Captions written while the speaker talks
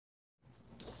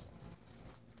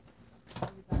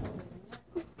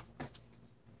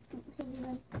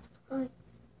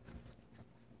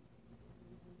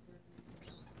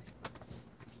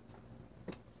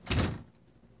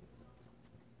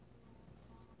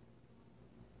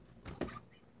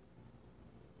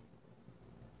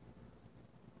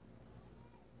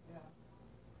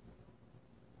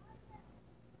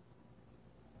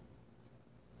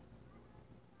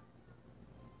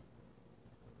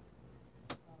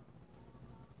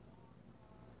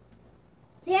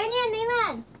Canyon,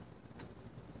 Neyman.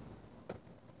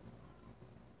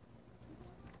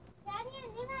 Canyon,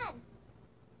 Neyman.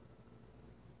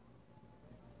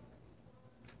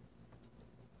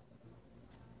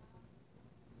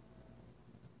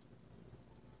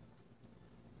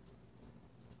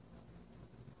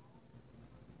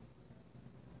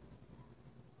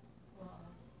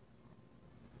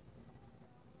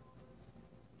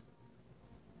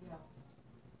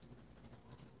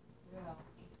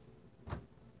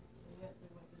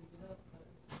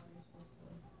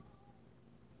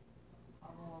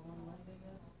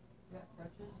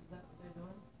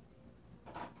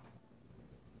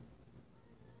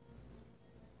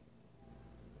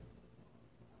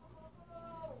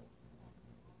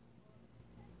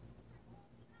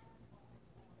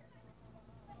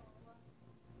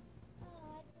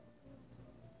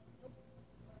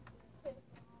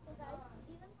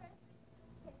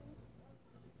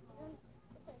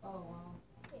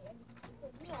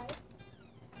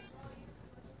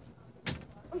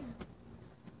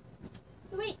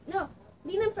 Wait, no.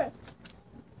 Leave them first.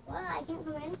 What? I can't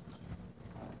come in?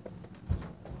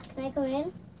 Can I come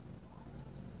in?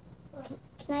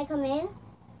 Can I come in?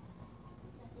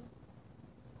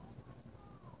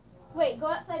 Wait, go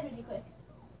outside really quick.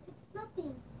 It's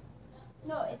nothing.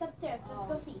 No, it's upstairs. Let's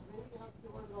go see.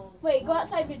 Wait, go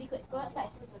outside really quick. Go outside.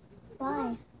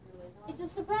 Why? It's a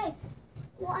surprise.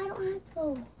 Well, I don't have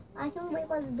to. I can wait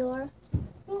by the door.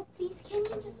 No, please, can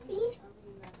you just please?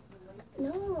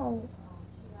 No.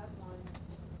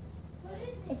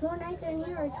 It's more nicer in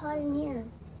here. It's hot in here.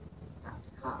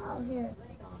 It's hot out here.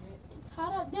 It's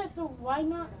hot out there, so why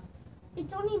not?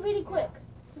 It's only really quick.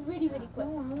 It's really, really quick.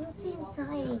 No, I want to stay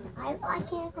inside. I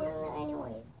can't come in there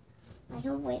anyway. I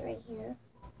can wait right here.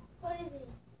 What is it?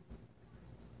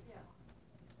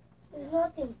 There's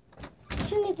nothing.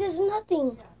 Kenny, there's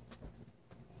nothing.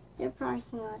 They're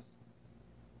pranking us.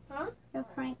 Huh? They're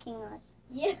pranking us.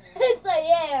 Yes, I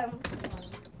am.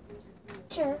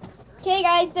 Sure. Okay,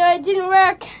 guys, so it didn't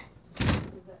work.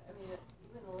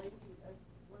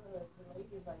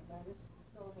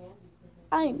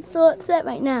 I'm so upset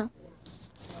right now.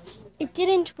 It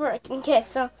didn't work. Okay,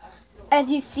 so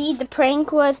as you see, the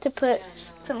prank was to put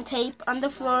some tape on the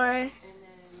floor,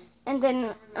 and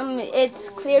then it's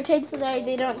clear tape so that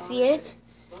they don't see it.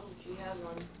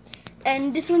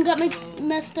 And this one got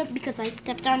messed up because I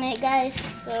stepped on it, guys.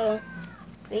 So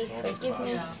please forgive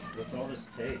me.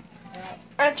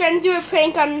 I was trying to do a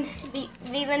prank on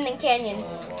Leland and Canyon.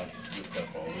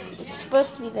 It's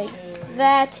supposed to be like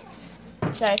that.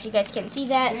 Sorry if you guys can't see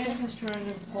that.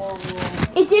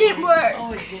 It didn't work.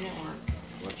 Oh, it didn't work.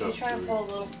 She's trying to pull a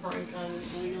little prank on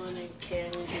Leland and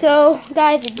Canyon. So,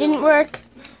 guys, it didn't work,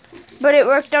 but it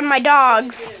worked on my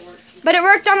dogs.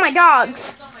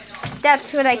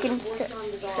 That's what I can say.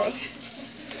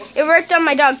 It worked on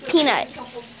my dog, Peanut.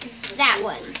 That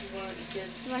one.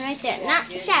 The one right there. Not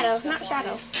Shadow.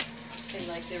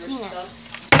 Peanut.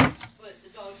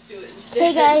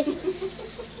 Hey, guys.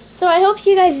 So I hope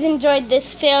you guys enjoyed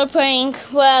this failed prank.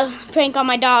 Well, prank on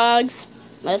my dogs,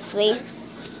 mostly.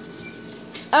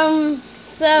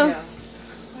 So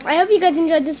I hope you guys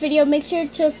enjoyed this video. Make sure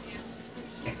to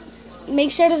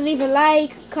leave a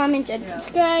like, comment, and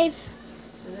subscribe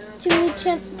to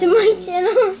my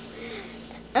channel.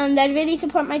 That really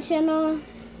support my channel.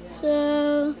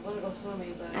 So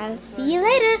I'll see you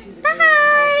later.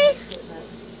 Bye.